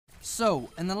So,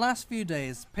 in the last few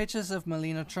days, pictures of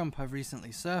Melania Trump have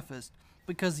recently surfaced,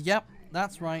 because yep,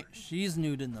 that's right, she's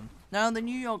nude in them. Now, the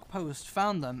New York Post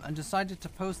found them and decided to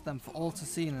post them for all to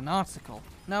see in an article.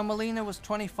 Now, Melania was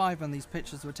 25 when these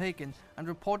pictures were taken, and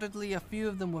reportedly a few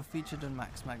of them were featured in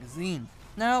Max magazine.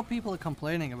 Now, people are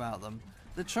complaining about them.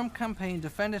 The Trump campaign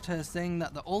defended her, saying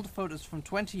that the old photos from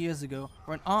 20 years ago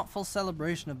were an artful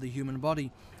celebration of the human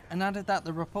body, and added that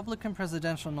the Republican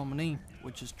presidential nominee,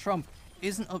 which is Trump,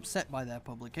 isn't upset by their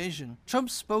publication.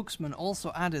 Trump's spokesman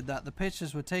also added that the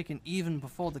pictures were taken even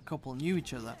before the couple knew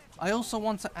each other. I also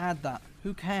want to add that,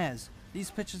 who cares?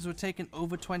 These pictures were taken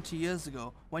over 20 years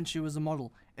ago when she was a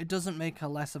model. It doesn't make her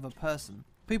less of a person.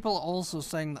 People are also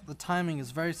saying that the timing is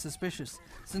very suspicious,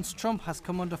 since Trump has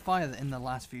come under fire in the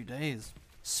last few days.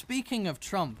 Speaking of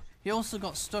Trump, he also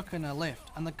got stuck in a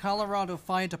lift, and the Colorado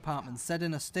Fire Department said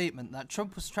in a statement that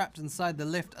Trump was trapped inside the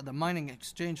lift at the Mining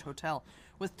Exchange Hotel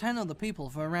with 10 other people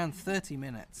for around 30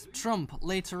 minutes. Trump,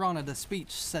 later on at a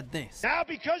speech, said this. Now,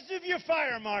 because of your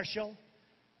fire marshal,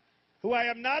 who I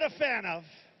am not a fan of,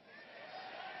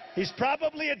 he's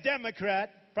probably a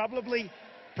Democrat, probably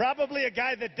a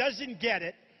guy that doesn't get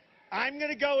it, I'm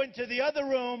going to go into the other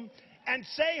room and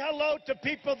say hello to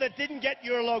people that didn't get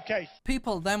your location.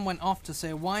 People then went off to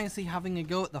say, why is he having a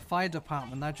go at the fire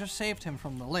department that just saved him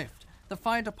from the lift? The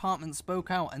fire department spoke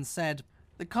out and said,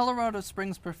 the Colorado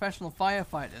Springs professional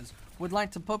firefighters would like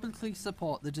to publicly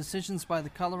support the decisions by the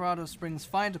Colorado Springs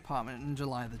Fire Department on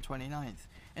July the 29th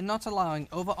in not allowing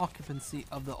over-occupancy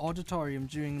of the auditorium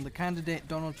during the candidate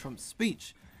Donald Trump's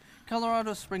speech.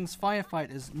 Colorado Springs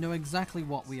firefighters know exactly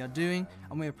what we are doing,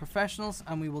 and we are professionals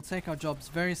and we will take our jobs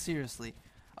very seriously.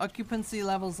 Occupancy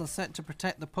levels are set to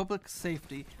protect the public's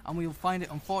safety, and we will find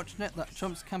it unfortunate that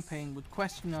Trump's campaign would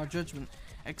question our judgment,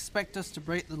 expect us to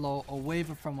break the law, or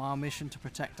waver from our mission to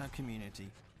protect our community.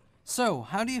 So,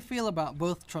 how do you feel about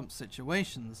both Trump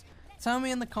situations? Tell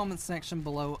me in the comments section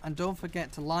below, and don't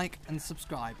forget to like and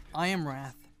subscribe. I am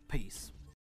Wrath. Peace.